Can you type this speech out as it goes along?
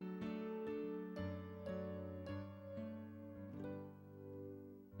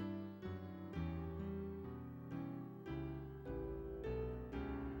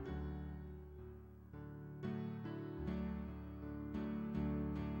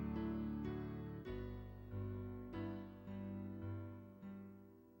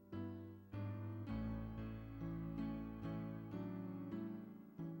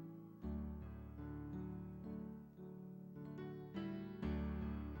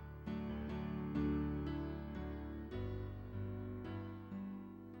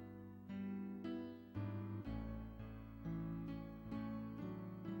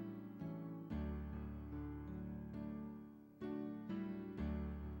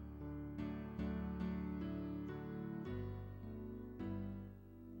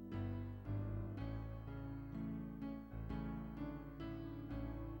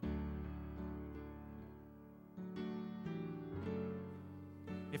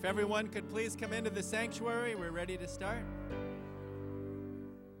If everyone could please come into the sanctuary, we're ready to start.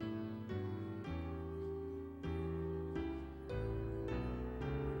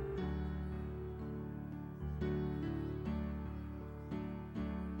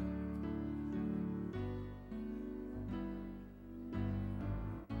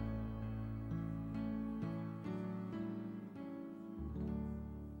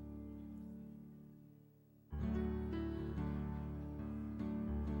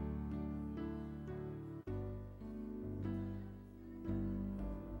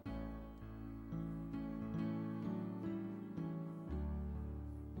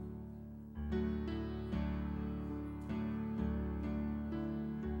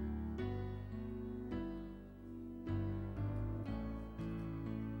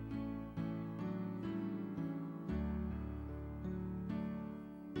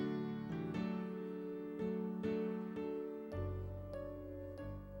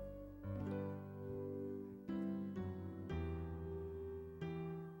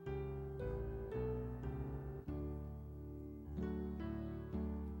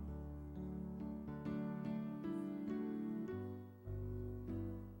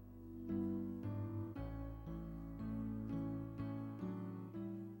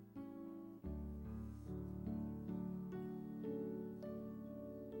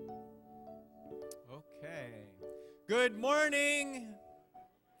 Okay. Good morning.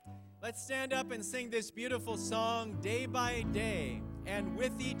 Let's stand up and sing this beautiful song, Day by Day, and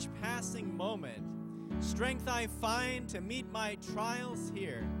with each passing moment, strength I find to meet my trials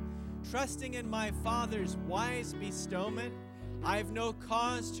here. Trusting in my Father's wise bestowment, I've no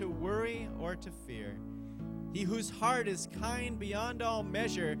cause to worry or to fear. He whose heart is kind beyond all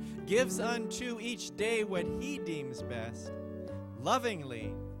measure gives unto each day what he deems best.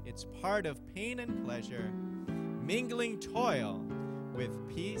 Lovingly, it's part of pain and pleasure, mingling toil with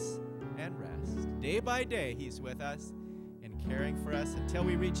peace and rest. Day by day, he's with us and caring for us until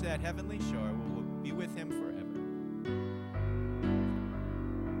we reach that heavenly shore. We'll be with him forever.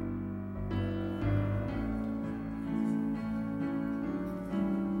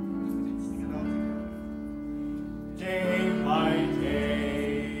 Day by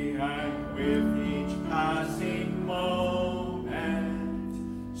day, and with each passing moment,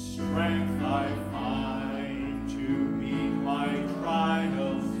 strength I find to meet my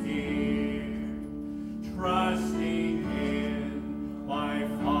trials here, trusting in my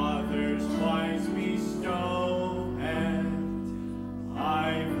Father's wise bestowment.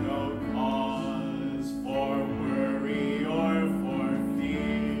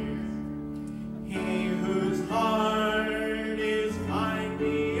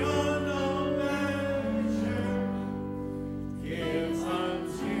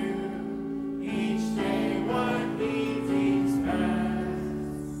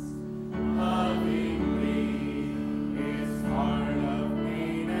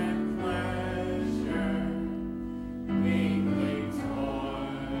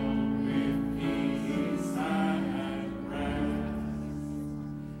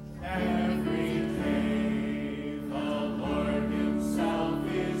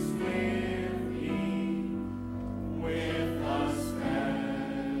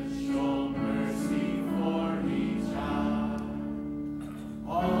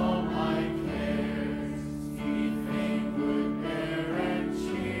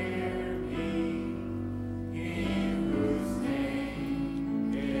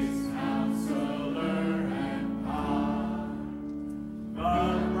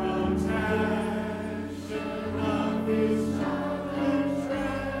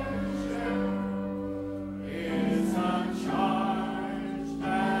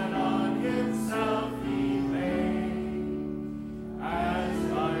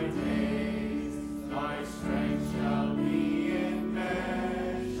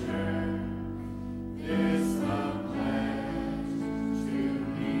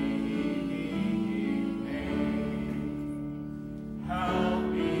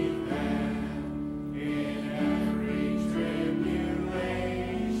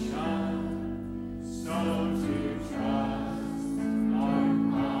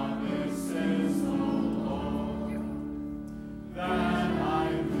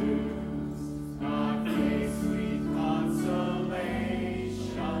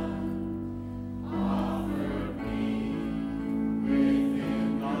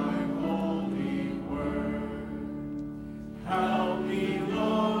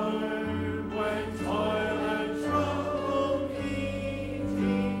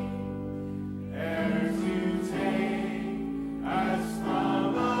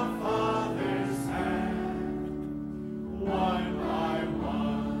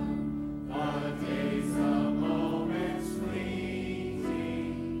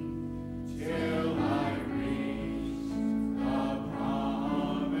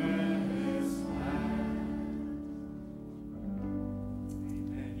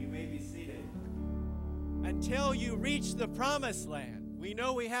 until you reach the promised land. We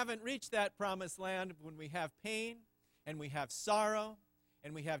know we haven't reached that promised land when we have pain and we have sorrow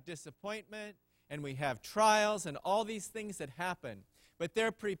and we have disappointment and we have trials and all these things that happen. But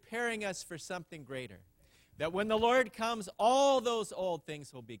they're preparing us for something greater. That when the Lord comes, all those old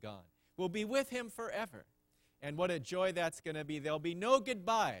things will be gone. We'll be with him forever. And what a joy that's going to be. There'll be no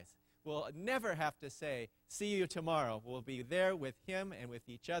goodbyes. We'll never have to say, see you tomorrow. We'll be there with him and with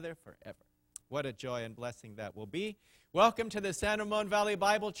each other forever. What a joy and blessing that will be. Welcome to the San Ramon Valley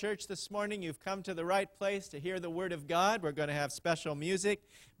Bible Church this morning. You've come to the right place to hear the Word of God. We're going to have special music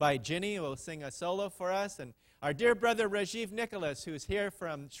by Ginny, who will sing a solo for us. And our dear brother Rajiv Nicholas, who's here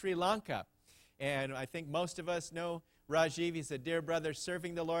from Sri Lanka. And I think most of us know Rajiv. He's a dear brother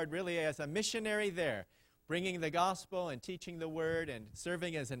serving the Lord really as a missionary there, bringing the gospel and teaching the Word and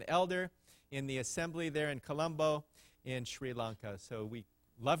serving as an elder in the assembly there in Colombo in Sri Lanka. So we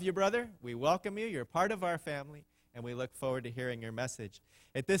love you, brother. We welcome you. You're part of our family, and we look forward to hearing your message.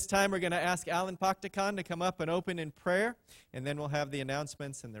 At this time, we're going to ask Alan Paktakan to come up and open in prayer, and then we'll have the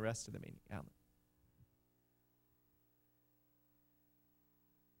announcements and the rest of the meeting. Alan.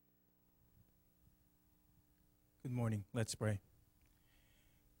 Good morning. Let's pray.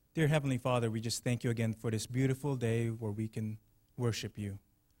 Dear Heavenly Father, we just thank you again for this beautiful day where we can worship you,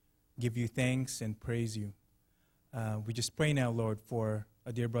 give you thanks and praise you. We just pray now, Lord, for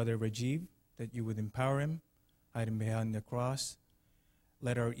a dear brother Rajiv, that you would empower him, hide him behind the cross.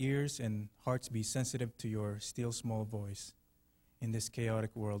 Let our ears and hearts be sensitive to your still small voice in this chaotic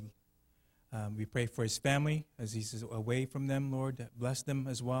world. We pray for his family as he's away from them, Lord. Bless them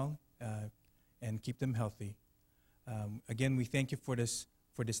as well and keep them healthy. Again, we thank you for this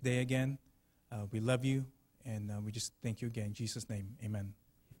day again. We love you, and we just thank you again. In Jesus' name, amen.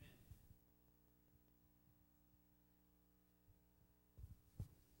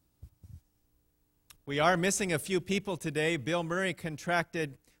 We are missing a few people today. Bill Murray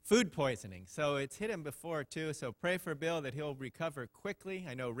contracted food poisoning, so it's hit him before too. So pray for Bill that he'll recover quickly.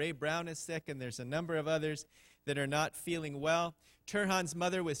 I know Ray Brown is sick, and there's a number of others that are not feeling well. Turhan's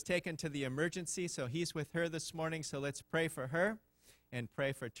mother was taken to the emergency, so he's with her this morning. So let's pray for her and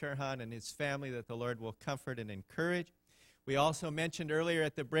pray for Turhan and his family that the Lord will comfort and encourage. We also mentioned earlier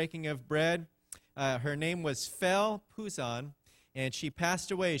at the breaking of bread, her name was Fel Puzan, and she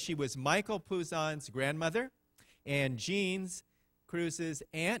passed away. She was Michael Puzan's grandmother and Jean's Cruz's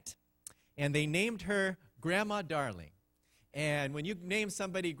aunt, and they named her Grandma Darling. And when you name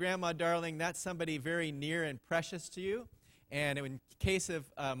somebody Grandma Darling, that's somebody very near and precious to you. And in case of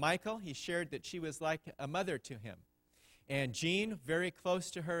Michael, he shared that she was like a mother to him. And Jean, very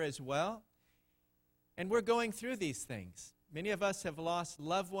close to her as well. And we're going through these things. Many of us have lost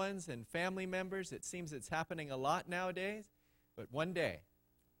loved ones and family members. It seems it's happening a lot nowadays. But one day,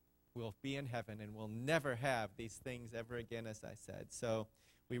 we'll be in heaven and we'll never have these things ever again, as I said. So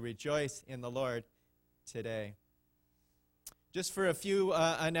we rejoice in the Lord today. Just for a few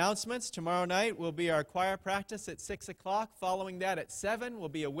announcements, tomorrow night will be our choir practice at 6 o'clock. Following that at 7 will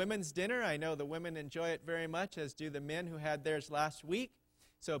be a women's dinner. I know the women enjoy it very much, as do the men who had theirs last week.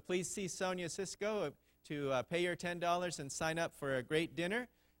 So please see Sonia Cisco to pay your $10 and sign up for a great dinner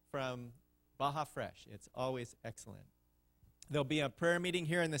from Baja Fresh. It's always excellent. There'll be a prayer meeting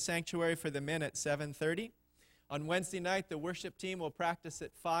here in the sanctuary for the men at 7:30. On Wednesday night, the worship team will practice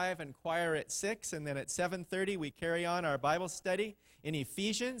at 5 and choir at 6. And then at 7:30, we carry on our Bible study in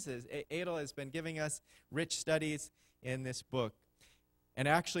Ephesians, as Adel has been giving us rich studies in this book. And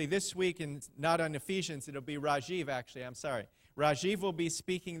actually, this week, and not on Ephesians, it'll be Rajiv, Rajiv will be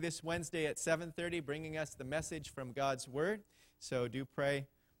speaking this Wednesday at 7:30, bringing us the message from God's Word. So do pray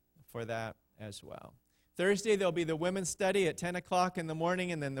for that as well. Thursday, there'll be the women's study at 10 o'clock in the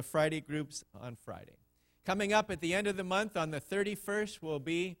morning, and then the Friday groups on Friday. Coming up at the end of the month on the 31st will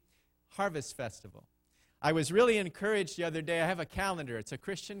be Harvest Festival. I was really encouraged the other day. I have a calendar. It's a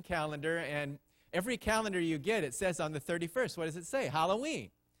Christian calendar, and every calendar you get, it says on the 31st. What does it say? Halloween.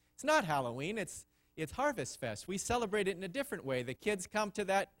 It's not Halloween. It's Harvest Fest. We celebrate it in a different way. The kids come to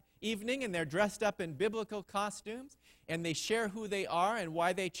that evening, and they're dressed up in biblical costumes, and they share who they are and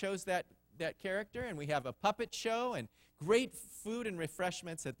why they chose that character, and we have a puppet show and great food and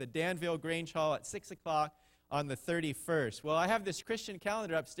refreshments at the Danville Grange Hall at 6 o'clock on the 31st. Well, I have this Christian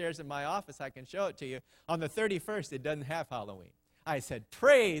calendar upstairs in my office. I can show it to you. On the 31st, it doesn't have Halloween. I said,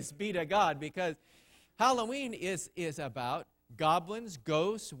 praise be to God, because Halloween is about goblins,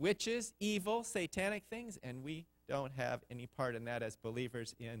 ghosts, witches, evil, satanic things, and we don't have any part in that as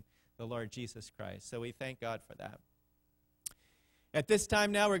believers in the Lord Jesus Christ. So we thank God for that. At this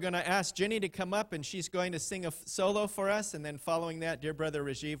time now, we're going to ask Ginny to come up, and she's going to sing a solo for us, and then following that, dear brother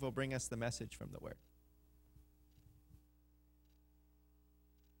Rajiv will bring us the message from the Word.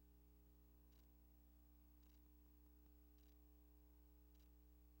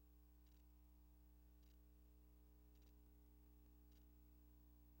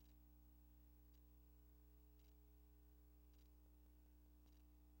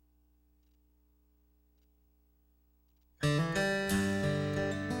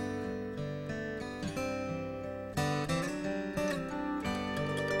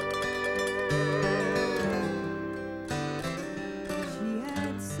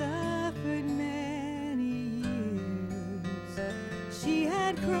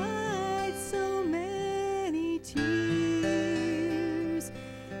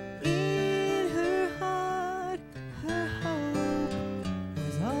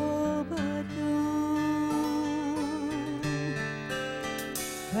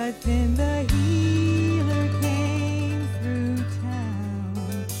 But then the healer came through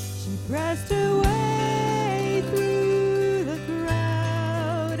town. She pressed her way through the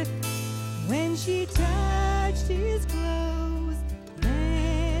crowd. When she touched his clothes,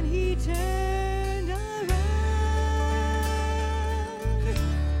 then he turned around.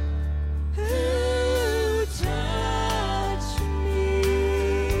 Who touched me?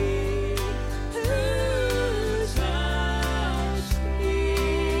 Who touched me?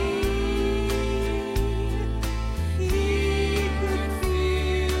 He could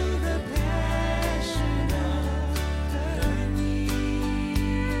feel the passion of her need.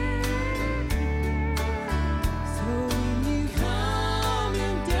 So when you come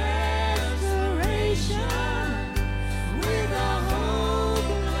in desperation with a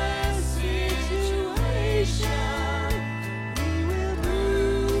hopeless situation, He will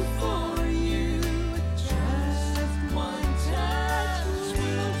move for you. Just one touch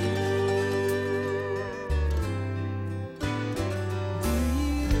will do. Do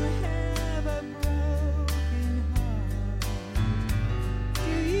you have a broken heart?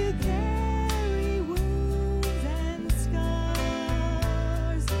 Do you carry wounds and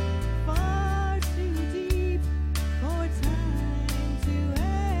scars far too deep for time to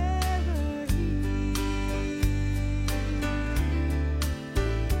ever heal?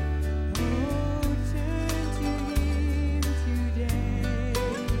 Oh, turn to Him today.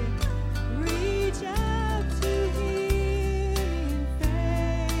 Reach out to Him in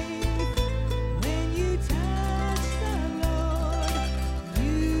faith. When you touch the Lord,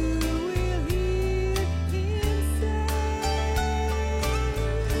 you will hear Him say,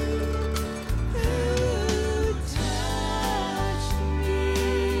 Who touched me?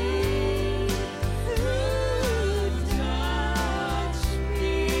 Who touched me?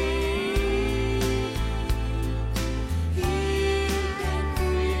 He can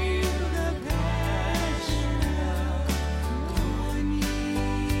feel the passion of your need.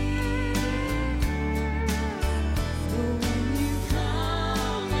 So when you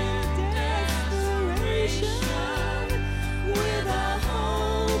come in desperation with a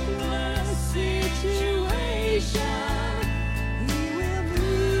hopeless situation, He will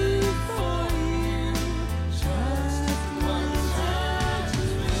move for you. Just one touch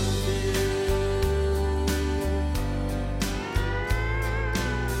will do.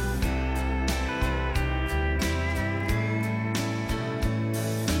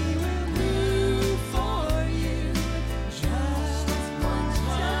 He will move for you. Just one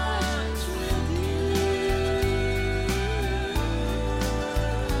touch will do. He will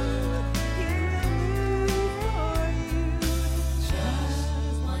move for you. Just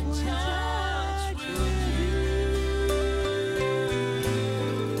one touch will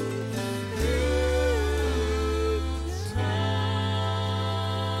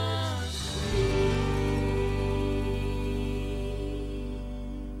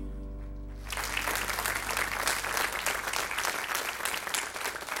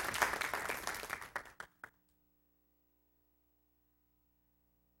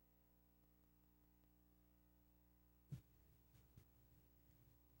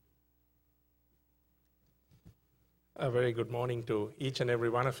A very good morning to each and every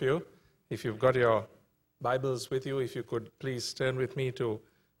one of you. If you've got your Bibles with you, if you could please turn with me to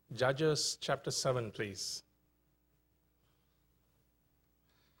Judges chapter 7, please.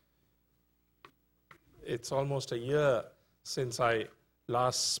 It's almost a year since I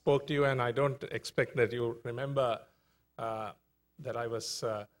last spoke to you, and I don't expect that you remember that I was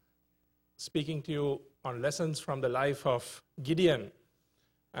speaking to you on lessons from the life of Gideon.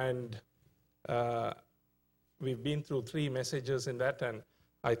 And we've been through 3 messages in that, and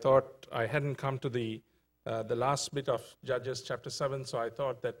I thought I hadn't come to the last bit of Judges chapter 7, so I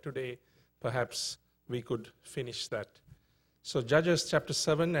thought that today perhaps we could finish that. So Judges chapter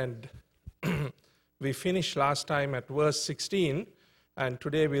 7, and we finished last time at verse 16, and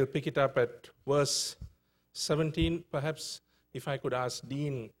today we'll pick it up at verse 17. Perhaps if I could ask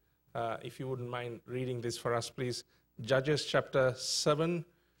Dean, if you wouldn't mind reading this for us, please. Judges chapter 7,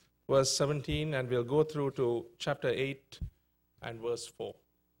 verse 17, and we'll go through to chapter 8 and verse 4.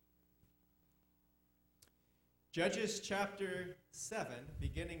 Judges chapter 7,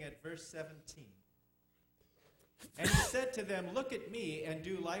 beginning at verse 17. And he said to them, Look at me and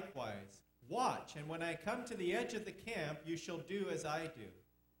do likewise. Watch, and when I come to the edge of the camp, you shall do as I do.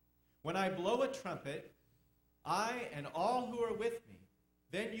 When I blow a trumpet, I and all who are with me,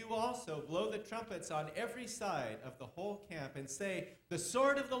 then you also blow the trumpets on every side of the whole camp and say, The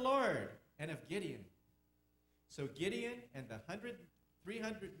sword of the Lord and of Gideon. So Gideon and the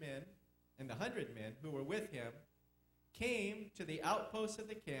 300 men and the 100 men who were with him came to the outposts of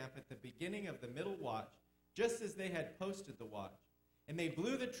the camp at the beginning of the middle watch, just as they had posted the watch. And they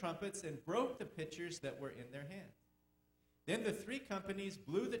blew the trumpets and broke the pitchers that were in their hands. Then the 3 companies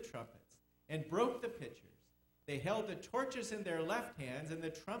blew the trumpets and broke the pitchers. They held the torches in their left hands and the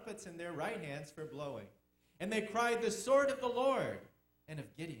trumpets in their right hands for blowing. And they cried, "The sword of the Lord and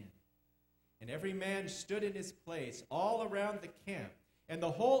of Gideon." And every man stood in his place all around the camp. And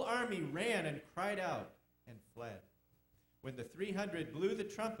the whole army ran and cried out and fled. When the 300 blew the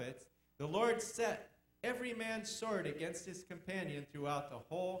trumpets, the Lord set every man's sword against his companion throughout the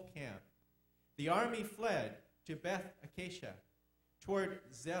whole camp. The army fled to Beth Acacia, toward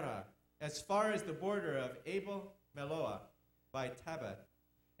Zerah, as far as the border of Abel Meloah by Tabbath.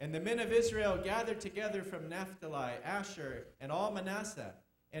 And the men of Israel gathered together from Naphtali, Asher, and all Manasseh,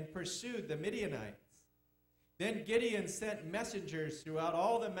 and pursued the Midianites. Then Gideon sent messengers throughout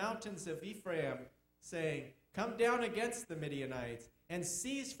all the mountains of Ephraim, saying, "Come down against the Midianites, and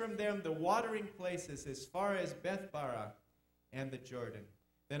seize from them the watering places as far as Bethbara and the Jordan."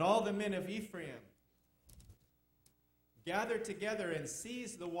 Then all the men of Ephraim gathered together and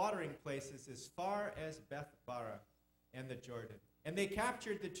seized the watering places as far as Bethbara and the Jordan. And they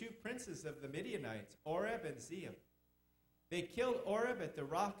captured the 2 princes of the Midianites, Oreb and Zeeb. They killed Oreb at the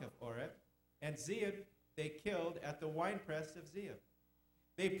rock of Oreb, and Zeeb they killed at the winepress of Zeeb.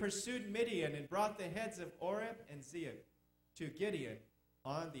 They pursued Midian and brought the heads of Oreb and Zeeb to Gideon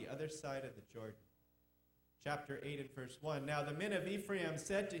on the other side of the Jordan. Chapter 8 and verse 1. Now the men of Ephraim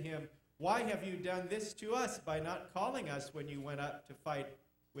said to him, "Why have you done this to us by not calling us when you went up to fight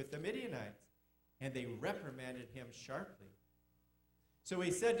with the Midianites?" And they reprimanded him sharply. So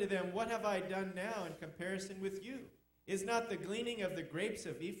he said to them, "What have I done now in comparison with you? Is not the gleaning of the grapes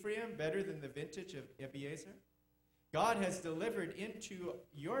of Ephraim better than the vintage of Abiezer? God has delivered into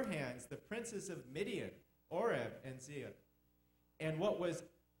your hands the princes of Midian, Oreb, and Zeeb. And what was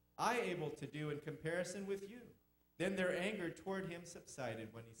I able to do in comparison with you?" Then their anger toward him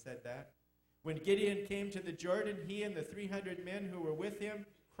subsided when he said that. When Gideon came to the Jordan, he and the 300 men who were with him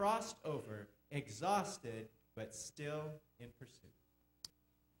crossed over, exhausted, but still in pursuit.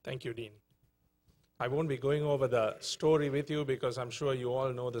 Thank you, Dean. I won't be going over the story with you because I'm sure you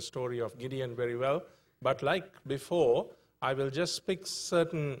all know the story of Gideon very well. But like before, I will just pick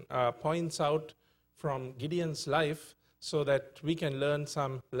certain points out from Gideon's life so that we can learn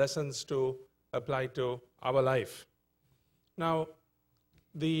some lessons to apply to our life. Now,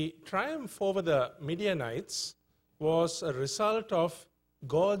 the triumph over the Midianites was a result of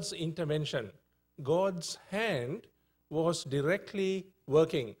God's intervention. God's hand was directly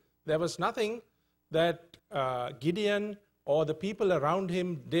working. There was nothing that Gideon or the people around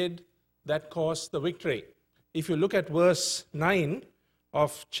him did that caused the victory. If you look at verse 9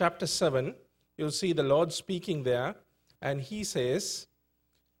 of chapter 7, you'll see the Lord speaking there, and he says,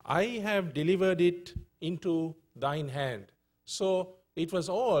 "I have delivered it into thine hand." So it was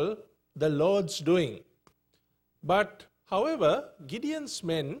all the Lord's doing. But, however, Gideon's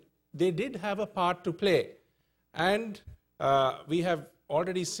men, they did have a part to play. And we have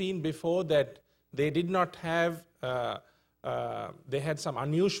already seen before that they did not have, they had some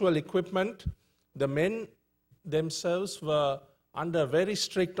unusual equipment. The men themselves were under very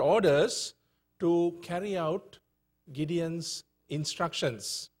strict orders to carry out Gideon's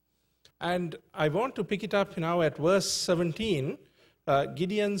instructions. And I want to pick it up now at verse 17,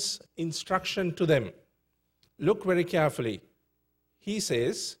 Gideon's instruction to them. Look very carefully. He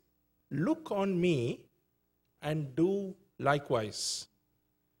says, "Look on me and do likewise."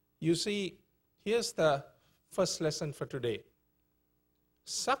 You see, here's the first lesson for today.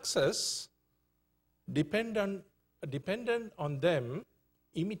 Success dependent on them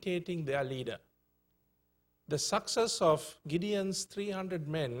imitating their leader. The success of Gideon's 300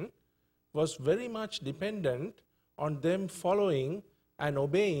 men was very much dependent on them following and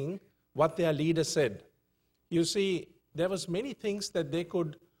obeying what their leader said. You see, there was many things that they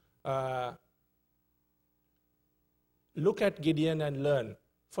could look at Gideon and learn.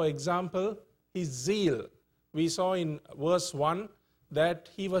 For example, his zeal. We saw in verse 1 that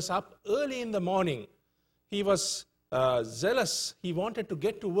he was up early in the morning. He was zealous. He wanted to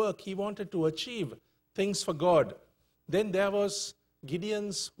get to work. He wanted to achieve things for God. Then there was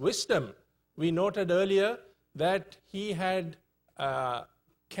Gideon's wisdom. We noted earlier that he had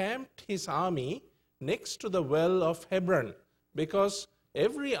camped his army next to the well of Hebron, because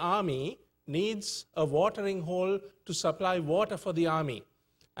every army needs a watering hole to supply water for the army.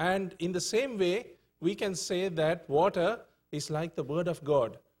 And in the same way, we can say that water is like the word of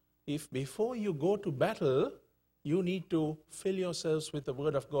God. If before you go to battle, you need to fill yourselves with the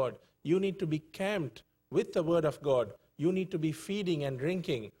word of God. You need to be camped with the word of God. you need to be feeding and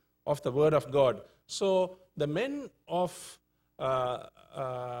drinking of the Word of God. So the men of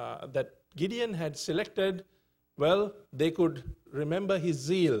that Gideon had selected, well, they could remember his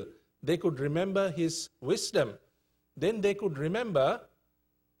zeal. They could remember his wisdom. Then they could remember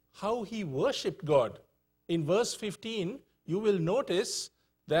how he worshipped God. In verse 15, you will notice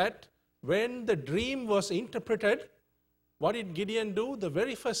that when the dream was interpreted, what did Gideon do? The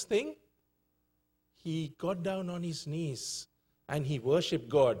very first thing, he got down on his knees and he worshipped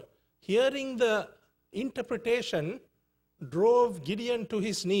God. Hearing the interpretation drove Gideon to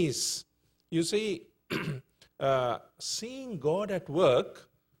his knees. You see, seeing God at work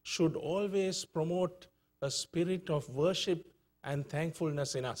should always promote a spirit of worship and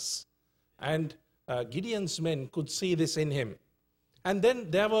thankfulness in us. And Gideon's men could see this in him. And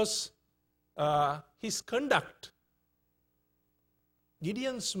then there was his conduct.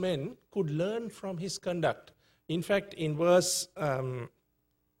 Gideon's men could learn from his conduct. In fact, in verse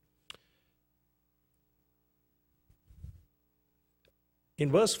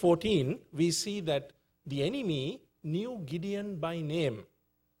 14, we see that the enemy knew Gideon by name.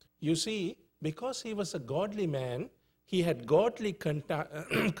 You see, because he was a godly man, he had godly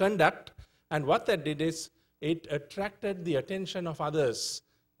conduct, and what that did is it attracted the attention of others.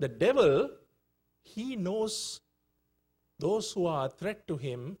 The devil, he knows those who are a threat to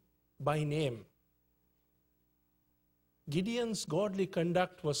him by name. Gideon's godly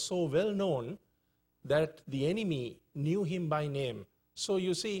conduct was so well known that the enemy knew him by name. So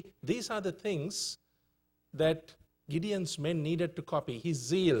you see, these are the things that Gideon's men needed to copy: his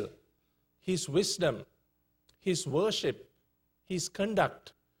zeal, his wisdom, his worship, his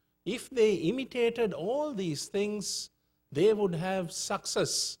conduct. If they imitated all these things, they would have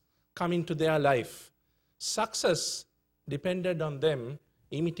success come into their life. Success depended on them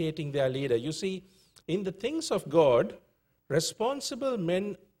imitating their leader. You see, in the things of God, responsible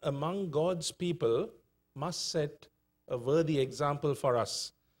men among God's people must set a worthy example for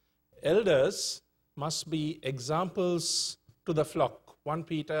us. Elders must be examples to the flock. 1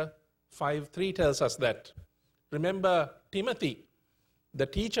 Peter 5:3 tells us that. Remember Timothy, the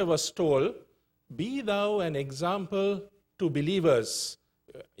teacher was told, "Be thou an example to believers,"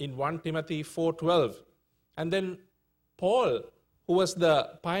 in 1 Timothy 4:12. And then Paul, who was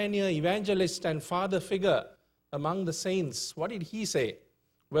the pioneer evangelist and father figure among the saints, what did he say?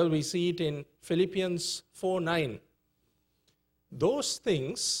 Well, we see it in Philippians 4:9. "Those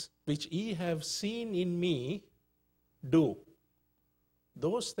things which ye have seen in me, do.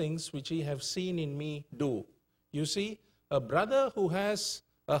 Those things which ye have seen in me, do." You see, a brother who has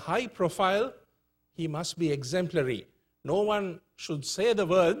a high profile, he must be exemplary. No one should say the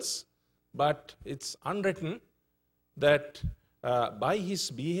words, but it's unwritten that by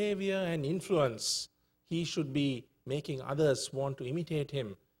his behavior and influence, he should be making others want to imitate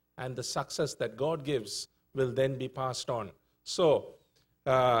him, and the success that God gives will then be passed on. So,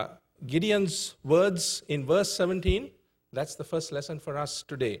 Gideon's words in verse 17, that's the first lesson for us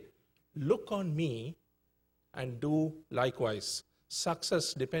today. Look on me and do likewise.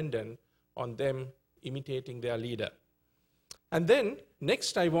 Success dependent on them imitating their leader. And then,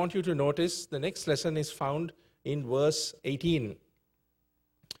 next I want you to notice, the next lesson is found in verse 18.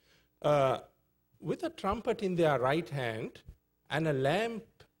 With a trumpet in their right hand and a lamp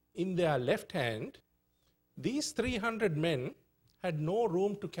in their left hand, these 300 men had no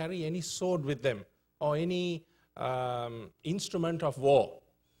room to carry any sword with them or any instrument of war.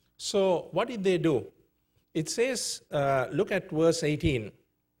 So what did they do? It says, look at verse 18.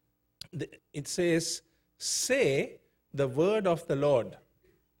 It says, "Say the word of the Lord."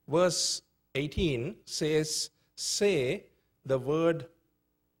 Verse 18 says, "Say the word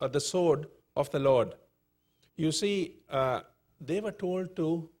or the sword of the Lord." You see, they were told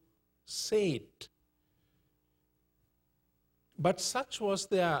to say it. But such was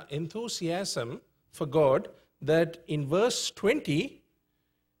their enthusiasm for God that in verse 20,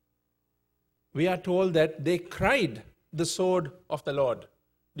 we are told that they cried the sword of the Lord.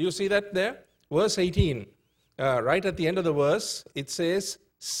 Do you see that there? Verse 18, right at the end of the verse, it says,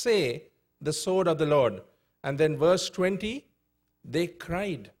 "Say the sword of the Lord." And then verse 20, they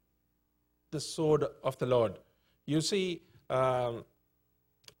cried the sword of the Lord. You see,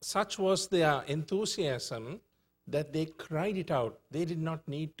 such was their enthusiasm that they cried it out. They did not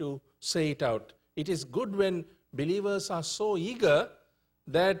need to say it out. It is good when believers are so eager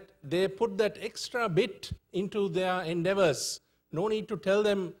that they put that extra bit into their endeavors. No need to tell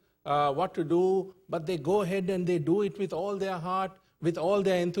them what to do, but they go ahead and they do it with all their heart, with all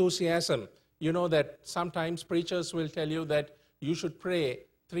their enthusiasm. You know that sometimes preachers will tell you that you should pray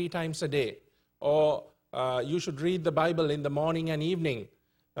 3 times a day, or you should read the Bible in the morning and evening,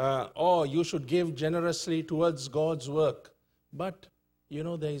 or you should give generously towards God's work. But,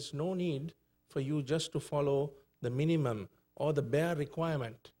 there is no need for you just to follow the minimum or the bare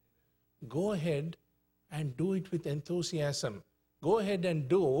requirement. Go ahead and do it with enthusiasm. Go ahead and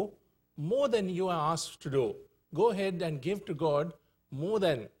do more than you are asked to do. Go ahead and give to God more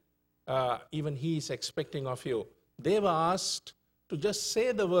than even He is expecting of you. They were asked to just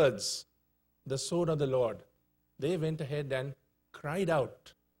say the words, the sword of the Lord. They went ahead and cried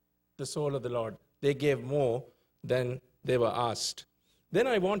out, the sword of the Lord. They gave more than they were asked. Then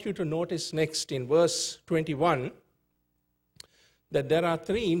I want you to notice next in verse 21 that there are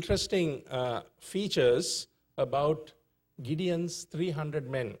three interesting features about Gideon's 300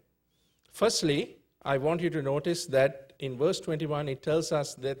 men. Firstly, I want you to notice that in verse 21 it tells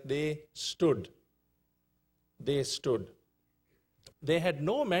us that they stood. They stood. They had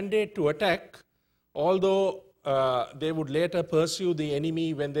no mandate to attack, although they would later pursue the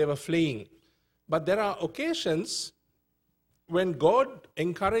enemy when they were fleeing. But there are occasions when God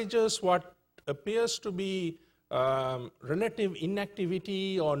encourages what appears to be relative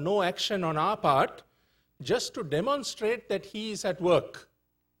inactivity or no action on our part, just to demonstrate that He is at work.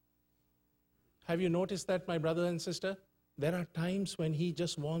 Have you noticed that, my brother and sister? There are times when He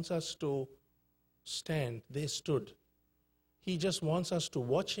just wants us to stand. They stood. He just wants us to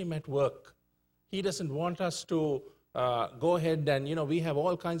watch Him at work. He doesn't want us to go ahead and, we have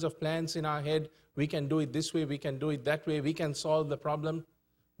all kinds of plans in our head. We can do it this way, we can do it that way, we can solve the problem.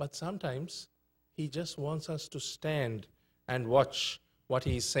 But sometimes He just wants us to stand and watch what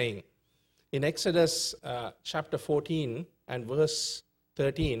He is saying. In Exodus chapter 14 and verse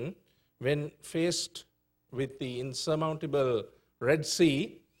 13, when faced with the insurmountable Red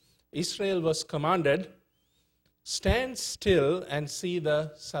Sea, Israel was commanded, stand still and see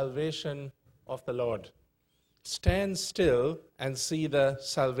the salvation of the Lord. Stand still and see the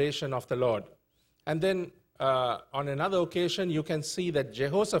salvation of the Lord. And then on another occasion, you can see that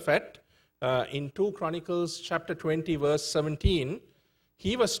Jehoshaphat, in 2 Chronicles chapter 20, verse 17,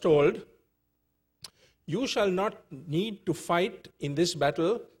 he was told, you shall not need to fight in this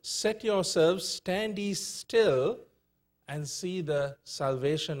battle. Set yourselves, stand ye still, and see the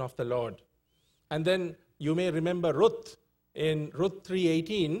salvation of the Lord. And then you may remember Ruth, in Ruth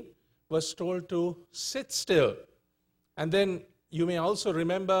 3:18, was told to sit still. And then you may also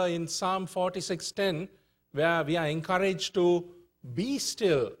remember in Psalm 46:10, where we are encouraged to be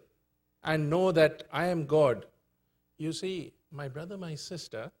still and know that I am God. You see, my brother, my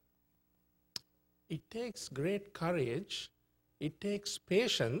sister, it takes great courage, it takes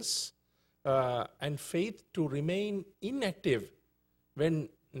patience and faith to remain inactive when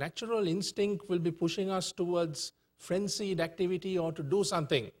natural instinct will be pushing us towards frenzied activity or to do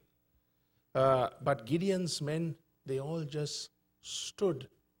something. But Gideon's men, they all just stood.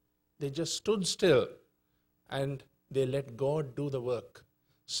 They just stood still and they let God do the work.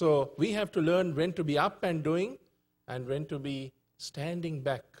 So we have to learn when to be up and doing and when to be standing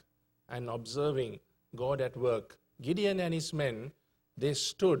back and observing God at work. Gideon and his men, they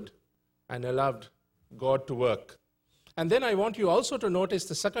stood and allowed God to work. And then I want you also to notice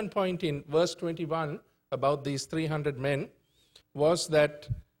the second point in verse 21 about these 300 men was that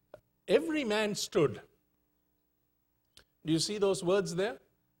every man stood. Do you see those words there?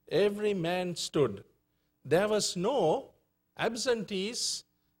 Every man stood. There was no absentees.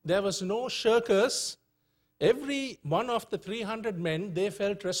 There was no shirkers. Every one of the 300 men, they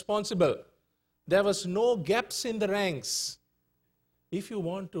felt responsible. There was no gaps in the ranks. If you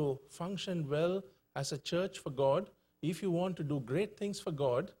want to function well as a church for God, if you want to do great things for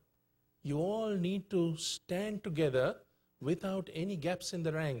God, you all need to stand together without any gaps in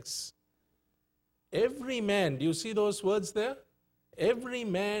the ranks. Every man, do you see those words there? Every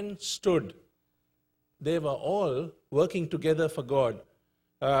man stood. They were all working together for God.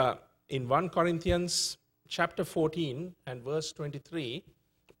 In 1 Corinthians chapter 14 and verse 23,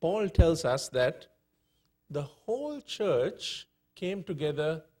 Paul tells us that the whole church came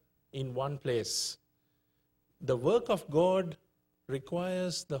together in one place. The work of God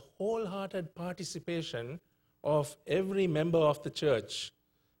requires the wholehearted participation of every member of the church.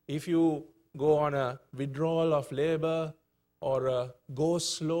 If you go on a withdrawal of labor or a go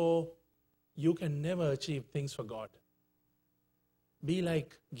slow, you can never achieve things for God. Be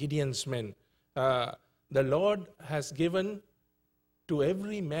like Gideon's men. The Lord has given to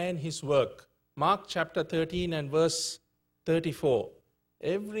every man his work. Mark chapter 13 and verse 34.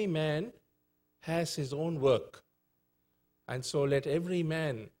 Every man has his own work. And so let every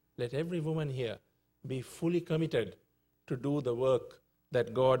man, let every woman here be fully committed to do the work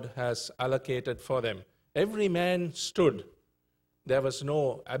that God has allocated for them. Every man stood. There was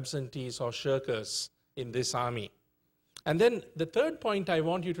no absentees or shirkers in this army. And then the third point I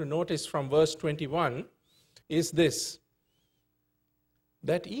want you to notice from verse 21 is this,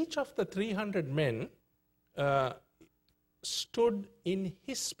 that each of the 300 men stood in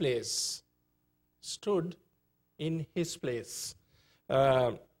his place. Stood in his place.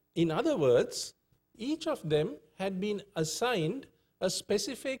 In other words, each of them had been assigned a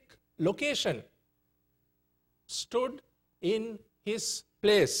specific location. Stood in his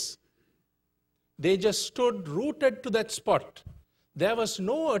place. They just stood rooted to that spot. There was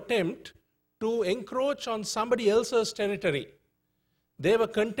no attempt to encroach on somebody else's territory. They were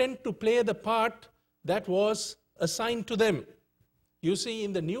content to play the part that was assigned to them. You see,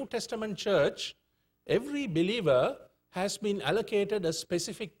 in the New Testament church, every believer has been allocated a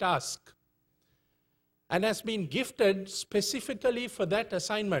specific task and has been gifted specifically for that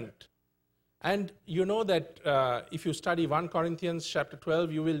assignment. And you know that if you study 1 Corinthians chapter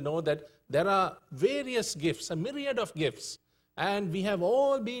 12, you will know that there are various gifts, a myriad of gifts, and we have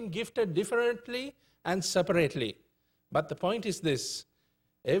all been gifted differently and separately. But the point is this,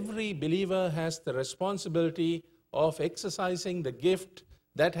 every believer has the responsibility of exercising the gift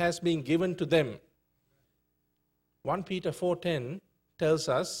that has been given to them. 1 Peter 4:10 tells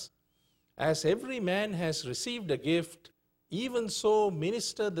us, as every man has received a gift, even so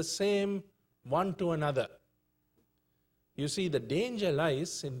minister the same one to another. You see, the danger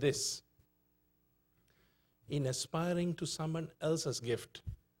lies in this, in aspiring to someone else's gift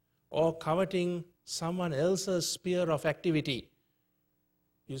or coveting someone else's sphere of activity.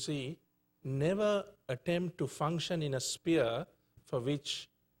 You see, never attempt to function in a sphere for which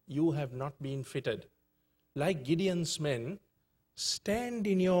you have not been fitted. Like Gideon's men, stand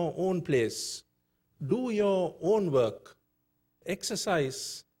in your own place, do your own work,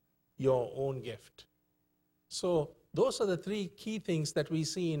 exercise your own gift. So those are the three key things that we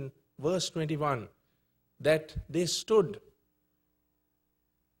see in verse 21, that they stood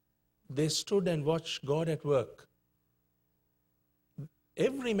and watched God at work.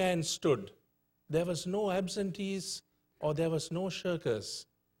 Every man stood. There was no absentees or there was no shirkers.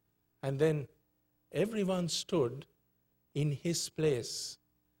 And then everyone stood in his place.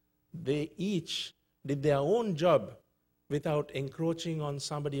 They each did their own job without encroaching on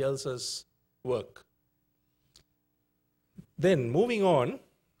somebody else's work. Then moving on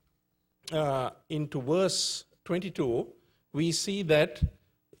into verse 22, we see that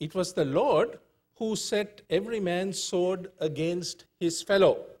it was the Lord who set every man's sword against his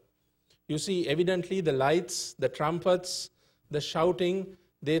fellow. You see, evidently the lights, the trumpets, the shouting,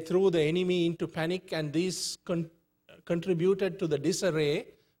 they threw the enemy into panic, and these contributed to the disarray.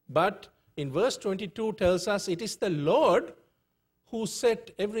 But in verse 22 tells us it is the Lord who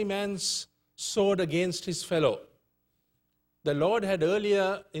set every man's sword against his fellow. The Lord had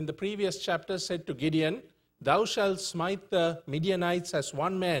earlier in the previous chapter said to Gideon, "Thou shalt smite the Midianites as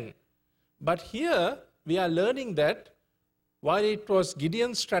one man." But here we are learning that while it was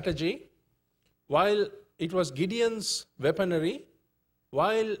Gideon's strategy, while it was Gideon's weaponry,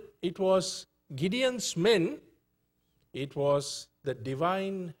 while it was Gideon's men, it was the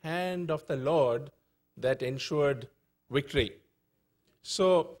divine hand of the Lord that ensured victory.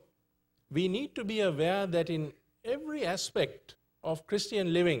 So we need to be aware that in every aspect of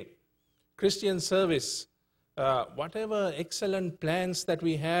Christian living, Christian service, whatever excellent plans that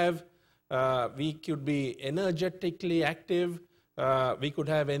we have, we could be energetically active, we could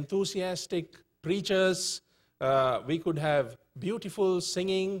have enthusiastic preachers, we could have beautiful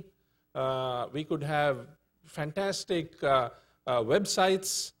singing, we could have fantastic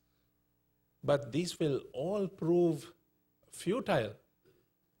websites, but these will all prove futile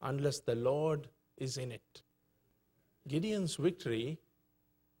unless the Lord is in it. Gideon's victory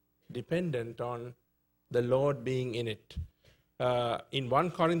dependent on the Lord being in it. In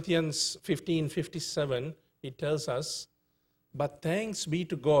 1 Corinthians 15:57, it tells us, "But thanks be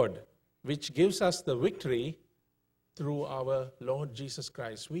to God, which gives us the victory through our Lord Jesus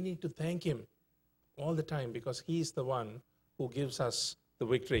Christ." We need to thank Him all the time because He is the one who gives us the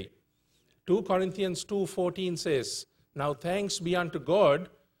victory. 2 Corinthians 2:14 says, "Now thanks be unto God,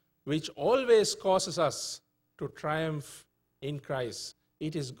 which always causes us to triumph in Christ."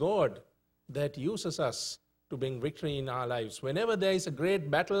 It is God that uses us to bring victory in our lives. Whenever there is a great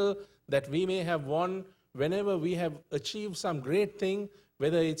battle that we may have won, whenever we have achieved some great thing,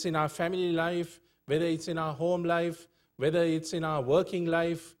 whether it's in our family life, whether it's in our home life, whether it's in our working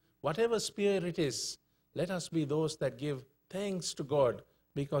life, whatever sphere it is, let us be those that give thanks to God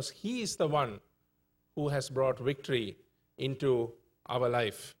because He is the one who has brought victory into our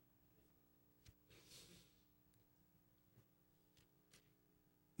life.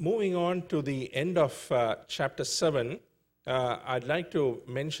 moving on to the end of chapter 7, I'd like to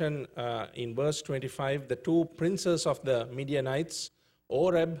mention in verse 25 the two princes of the Midianites,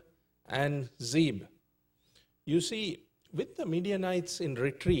 Oreb and Zeb. You see, with the Midianites in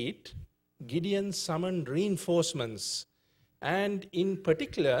retreat, Gideon summoned reinforcements, and in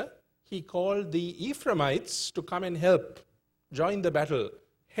particular, he called the Ephraimites to come and help, join the battle,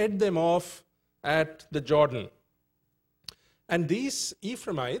 head them off at the Jordan. And these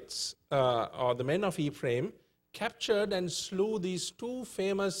Ephraimites, or the men of Ephraim, captured and slew these two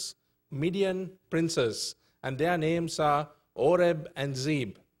famous Midian princes, and their names are Oreb and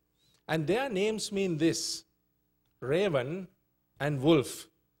Zeb. And their names mean this: raven and wolf,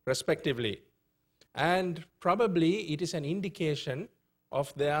 respectively. And probably it is an indication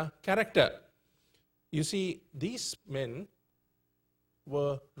of their character. You see, these men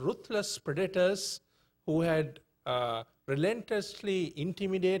were ruthless predators who had relentlessly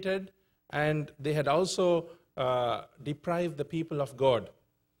intimidated, and they had also deprived the people of God.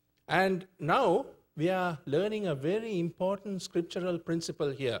 And now we are learning a very important scriptural principle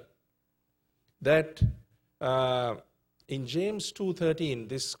here, that in James 2:13,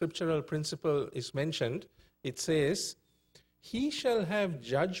 this scriptural principle is mentioned. It says, "He shall have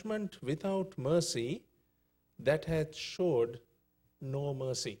judgment without mercy that hath showed no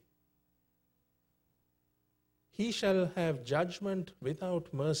mercy." He shall have judgment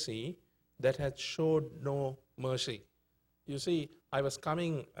without mercy that hath showed no mercy. You see, I was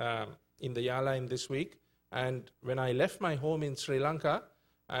coming in the Yala this week, and when I left my home in Sri Lanka,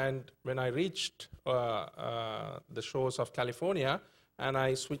 and when I reached the shores of California and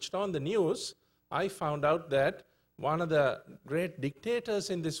I switched on the news, I found out that one of the great dictators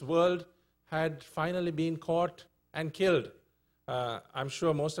in this world had finally been caught and killed. I'm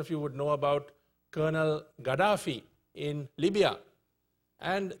sure most of you would know about Colonel Gaddafi in Libya.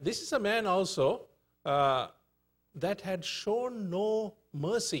 And this is a man also that had shown no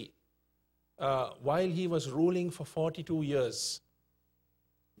mercy while he was ruling for 42 years.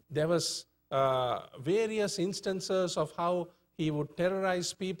 There was various instances of how he would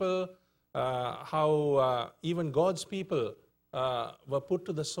terrorize people, how even God's people were put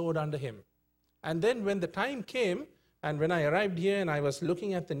to the sword under him. And then when the time came, and when I arrived here and I was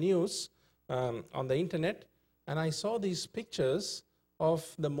looking at the news on the internet, and I saw these pictures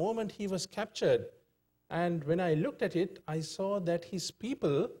of the moment he was captured. And when I looked at it, I saw that his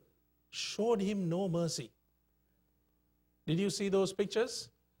people showed him no mercy. Did you see those pictures?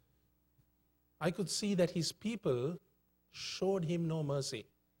 I could see that his people showed him no mercy.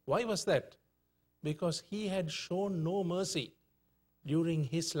 Why was that? Because he had shown no mercy during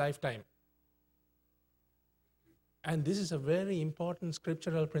his lifetime. And this is a very important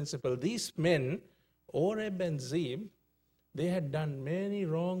scriptural principle. These men, Oreb and Zeb, they had done many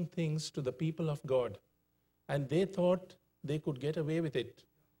wrong things to the people of God, and they thought they could get away with it.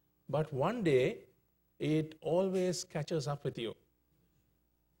 But one day, it always catches up with you.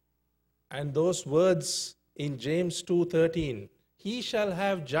 And those words in James 2:13, "He shall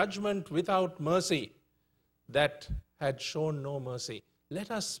have judgment without mercy that had shown no mercy." Let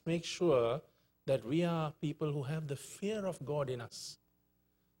us make sure that we are people who have the fear of God in us,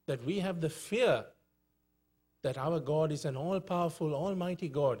 that we have the fear that our God is an all-powerful, almighty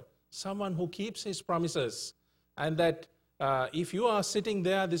God, someone who keeps his promises, and that if you are sitting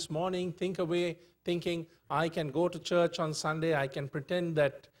there this morning thinking, I can go to church on Sunday, I can pretend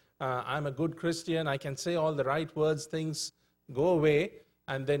that I'm a good Christian, I can say all the right words, things go away,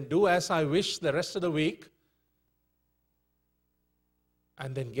 and then do as I wish the rest of the week,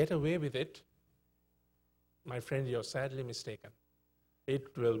 and then get away with it, my friend, you're sadly mistaken.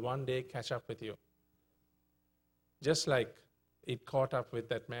 It will one day catch up with you. Just like it caught up with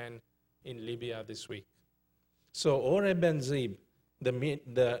that man in Libya this week. So Oreb and Zeb,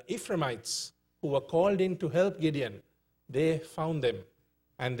 the Ephraimites who were called in to help Gideon, they found them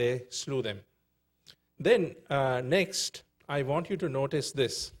and they slew them. Then next, I want you to notice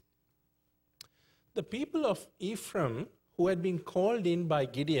this. The people of Ephraim who had been called in by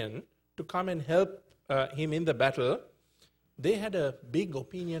Gideon to come and help him in the battle, they had a big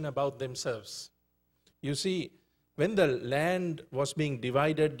opinion about themselves. You see, when the land was being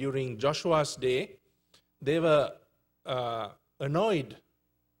divided during Joshua's day, they were annoyed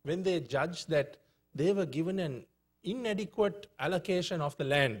when they judged that they were given an inadequate allocation of the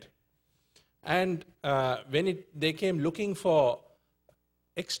land. And when they came looking for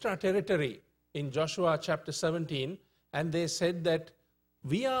extra territory in Joshua chapter 17, and they said that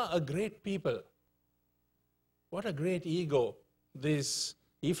we are a great people. What a great ego these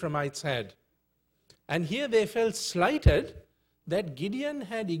Ephraimites had. And here they felt slighted that Gideon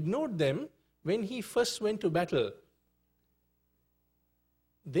had ignored them when he first went to battle.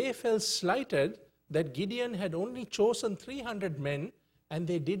 They felt slighted that Gideon had only chosen 300 men and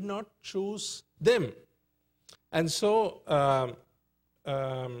they did not choose them. And so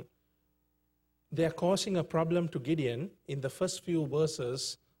they are causing a problem to Gideon in the first few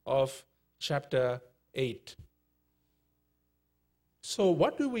verses of chapter 8. So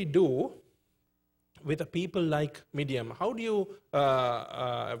what do we do with a people like Midian? How do you,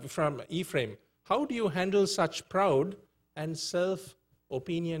 from Ephraim, how do you handle such proud and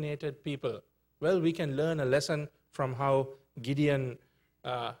self-opinionated people? Well, we can learn a lesson from how Gideon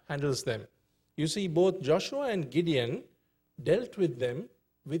handles them. You see, both Joshua and Gideon dealt with them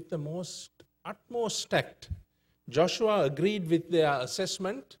with the utmost tact. Joshua agreed with their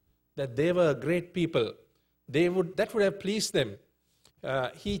assessment that they were a great people. That would have pleased them.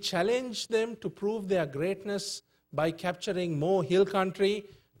 He challenged them to prove their greatness by capturing more hill country,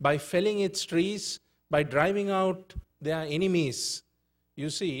 by felling its trees, by driving out their enemies.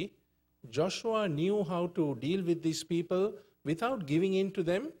 You see, Joshua knew how to deal with these people without giving in to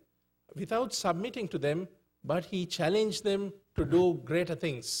them, without submitting to them, but he challenged them to do greater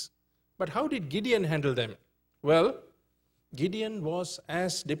things. But how did Gideon handle them? Well, Gideon was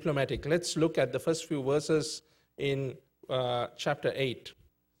as diplomatic. Let's look at the first few verses in chapter 8.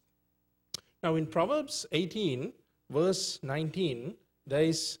 Now in Proverbs 18, verse 19, there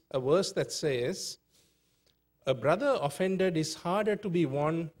is a verse that says, "A brother offended is harder to be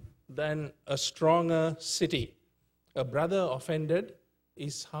won than a stronger city." A brother offended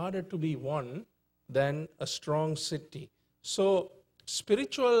is harder to be won than a strong city. So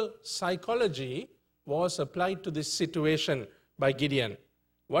spiritual psychology was applied to this situation by Gideon.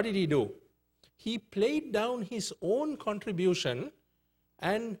 What did he do? He played down his own contribution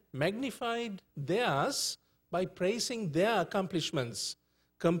and magnified theirs by praising their accomplishments.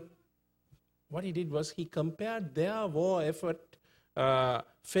 What he did was he compared their war effort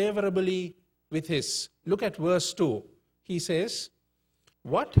favorably with his. Look at verse 2. He says,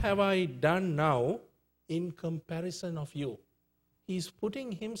 "What have I done now in comparison of you?" He's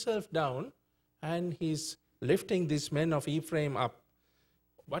putting himself down and he's lifting these men of Ephraim up.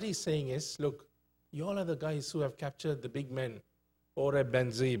 What he's saying is, look, you all are the guys who have captured the big men, Oreb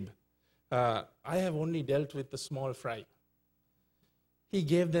and Zeb. I have only dealt with the small fry. He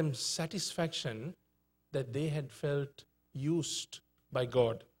gave them satisfaction that they had felt used by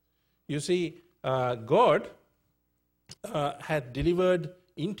God. You see, God had delivered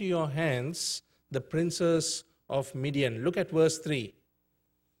into your hands the princes of Midian. Look at verse 3.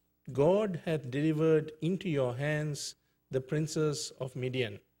 God hath delivered into your hands the princes of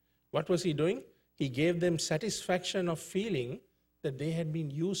Midian. What was he doing? He gave them satisfaction of feeling that they had been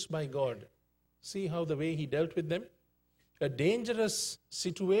used by God. See how the way he dealt with them? A dangerous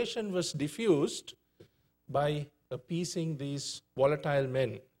situation was diffused by appeasing these volatile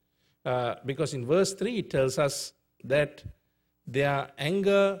men. Because in verse 3 it tells us that their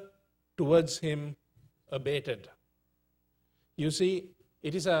anger towards him abated. You see,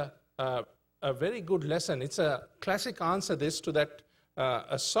 it is a very good lesson. It's a classic answer this to that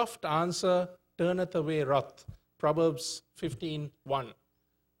a soft answer turneth away wrath. Proverbs 15:1.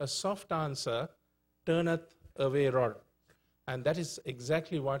 A soft answer turneth away wrath. And that is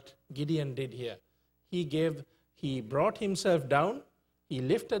exactly what Gideon did here. He brought himself down, he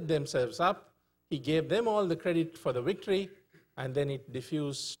lifted themselves up, he gave them all the credit for the victory, and then it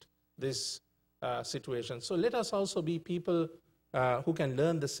diffused this situation. So let us also be people who can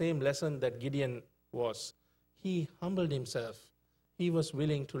learn the same lesson that Gideon was. He humbled himself. He was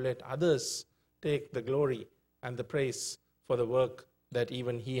willing to let others take the glory and the praise for the work that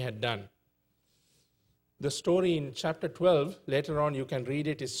even he had done. The story in chapter 12, later on you can read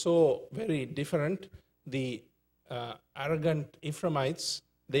it, is so very different. The arrogant Ephraimites,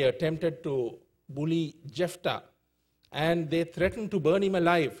 they attempted to bully Jephthah, and they threatened to burn him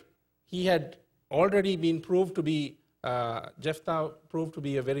alive. He had already been proved to be, Jephthah proved to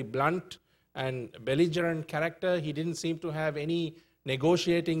be a very blunt and belligerent character. He didn't seem to have any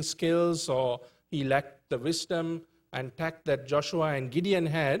negotiating skills, or he lacked the wisdom and tact that Joshua and Gideon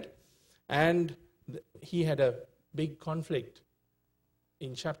had, and he had a big conflict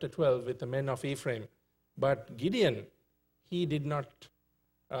in chapter 12 with the men of Ephraim. But Gideon, he did not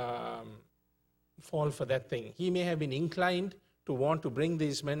fall for that thing. He may have been inclined to want to bring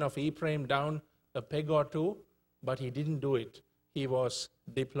these men of Ephraim down a peg or two, but he didn't do it. He was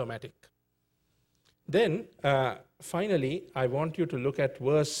diplomatic. Then, finally, I want you to look at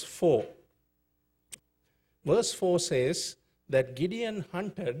verse 4. Verse 4 says that Gideon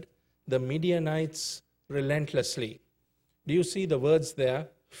hunted the Midianites relentlessly. Do you see the words there?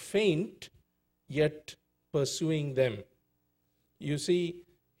 Faint, yet pursuing them. You see,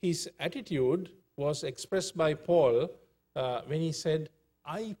 his attitude was expressed by Paul when he said,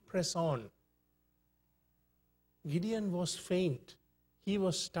 I press on. Gideon was faint. He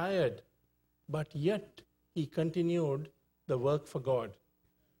was tired, but yet he continued the work for God.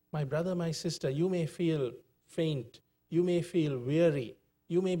 My brother, my sister, you may feel faint. You may feel weary.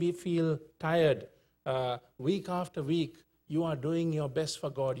 You may feel tired. Week after week, you are doing your best for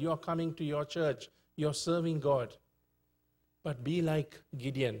God. You are coming to your church. You are serving God. But be like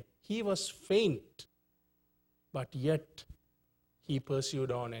Gideon. He was faint, but yet he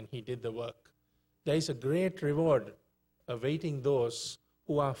pursued on and he did the work. There is a great reward awaiting those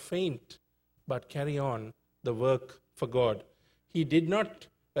who are faint but carry on the work for God. He did not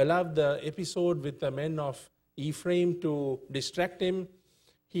allow the episode with the men of Ephraim to distract him.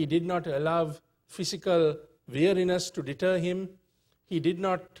 He did not allow physical weariness to deter him. He did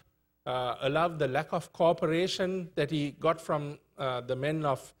not allow the lack of cooperation that he got from the men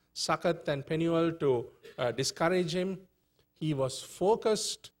of Succoth and Penuel to discourage him. He was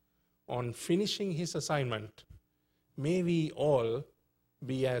focused on finishing his assignment. May we all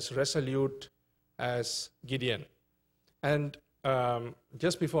be as resolute as Gideon. And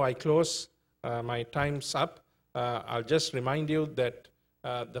just before I close, my time's up. I'll just remind you that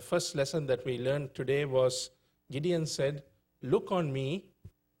the first lesson that we learned today was Gideon said, look on me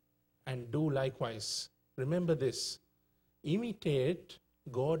and do likewise. Remember this. Imitate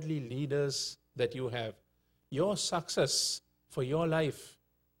godly leaders that you have. Your success for your life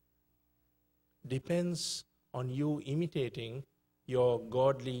depends on you imitating your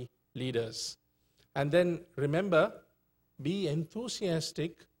godly leaders. And then remember, be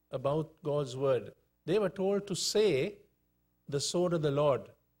enthusiastic about God's word. They were told to say the sword of the Lord.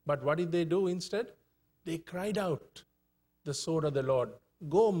 But what did they do instead? They cried out, the sword of the Lord.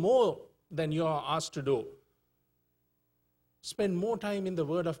 Go more than you are asked to do. Spend more time in the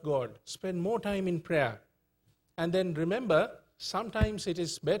word of God. Spend more time in prayer. And then remember, sometimes it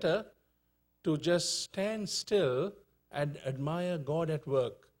is better to just stand still and admire God at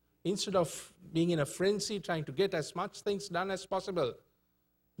work. Instead of being in a frenzy trying to get as much things done as possible,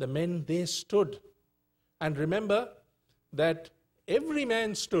 the men, they stood. And remember that every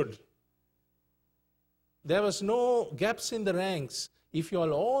man stood. There was no gaps in the ranks. If you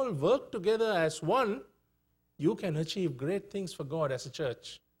all work together as one, you can achieve great things for God as a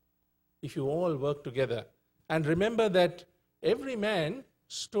church. If you all work together. And remember that every man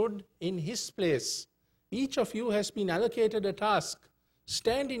stood in his place. Each of you has been allocated a task.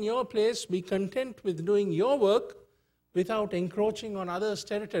 Stand in your place, be content with doing your work without encroaching on others'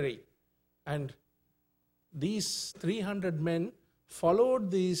 territory. And these 300 men followed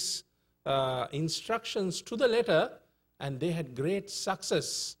these instructions to the letter, and they had great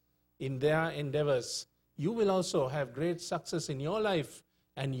success in their endeavors. You will also have great success in your life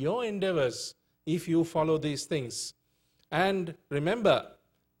and your endeavors if you follow these things. And remember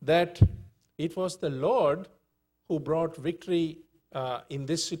that it was the Lord who brought victory in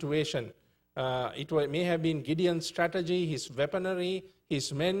this situation. It may have been Gideon's strategy, his weaponry,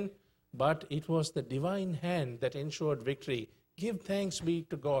 his men, but it was the divine hand that ensured victory. Give thanks be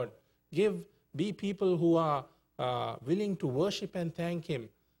to God. Be people who are willing to worship and thank Him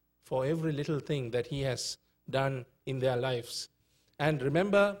for every little thing that He has done in their lives. And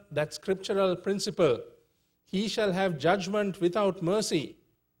remember that scriptural principle, he shall have judgment without mercy,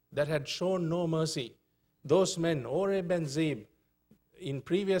 that had shown no mercy. Those men, Oreb and Zeb, in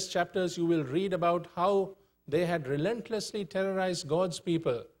previous chapters you will read about how they had relentlessly terrorized God's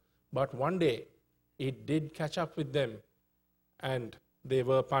people. But one day it did catch up with them and they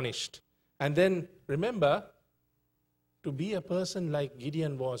were punished. And then remember, to be a person like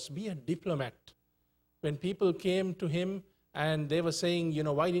Gideon was, be a diplomat. When people came to him and they were saying,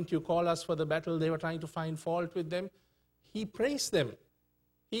 why didn't you call us for the battle? They were trying to find fault with them. He praised them.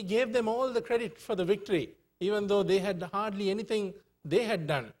 He gave them all the credit for the victory, even though they had hardly anything they had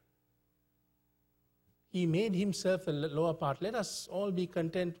done. He made himself a lower part. Let us all be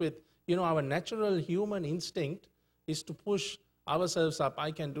content with, our natural human instinct is to push ourselves up.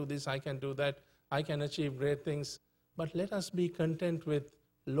 I can do this, I can do that, I can achieve great things. But let us be content with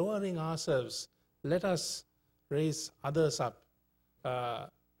lowering ourselves. Let us raise others up.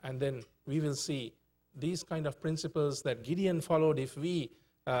 And then we will see these kind of principles that Gideon followed. If we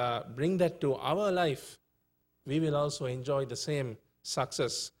bring that to our life, we will also enjoy the same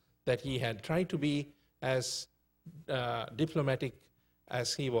success that he had. Try to be as diplomatic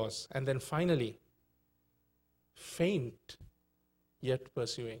as he was. And then finally, faint yet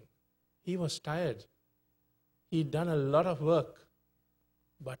pursuing. He was tired. He'd done a lot of work,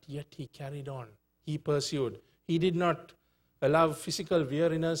 but yet he carried on. He pursued. He did not allow physical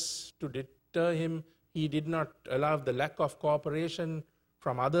weariness to deter him. He did not allow the lack of cooperation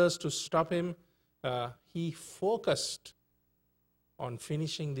from others to stop him. He focused on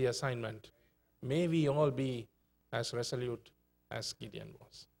finishing the assignment. May we all be as resolute as Gideon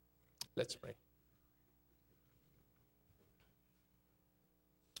was. Let's pray.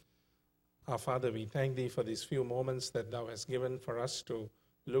 Our Father, we thank Thee for these few moments that Thou hast given for us to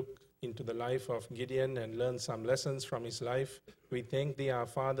look into the life of Gideon and learn some lessons from his life. We thank Thee, our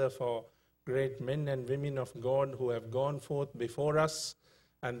Father, for great men and women of God who have gone forth before us,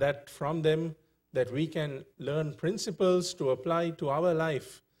 and that from them that we can learn principles to apply to our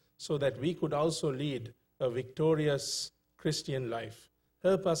life so that we could also lead a victorious Christian life.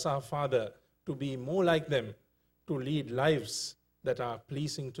 Help us, our Father, to be more like them, to lead lives that are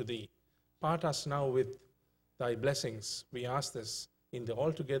pleasing to Thee. Part us now with Thy blessings. We ask this in the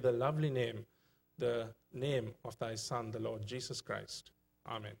altogether lovely name, the name of Thy Son, the Lord Jesus Christ.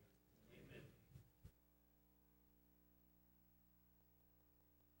 Amen.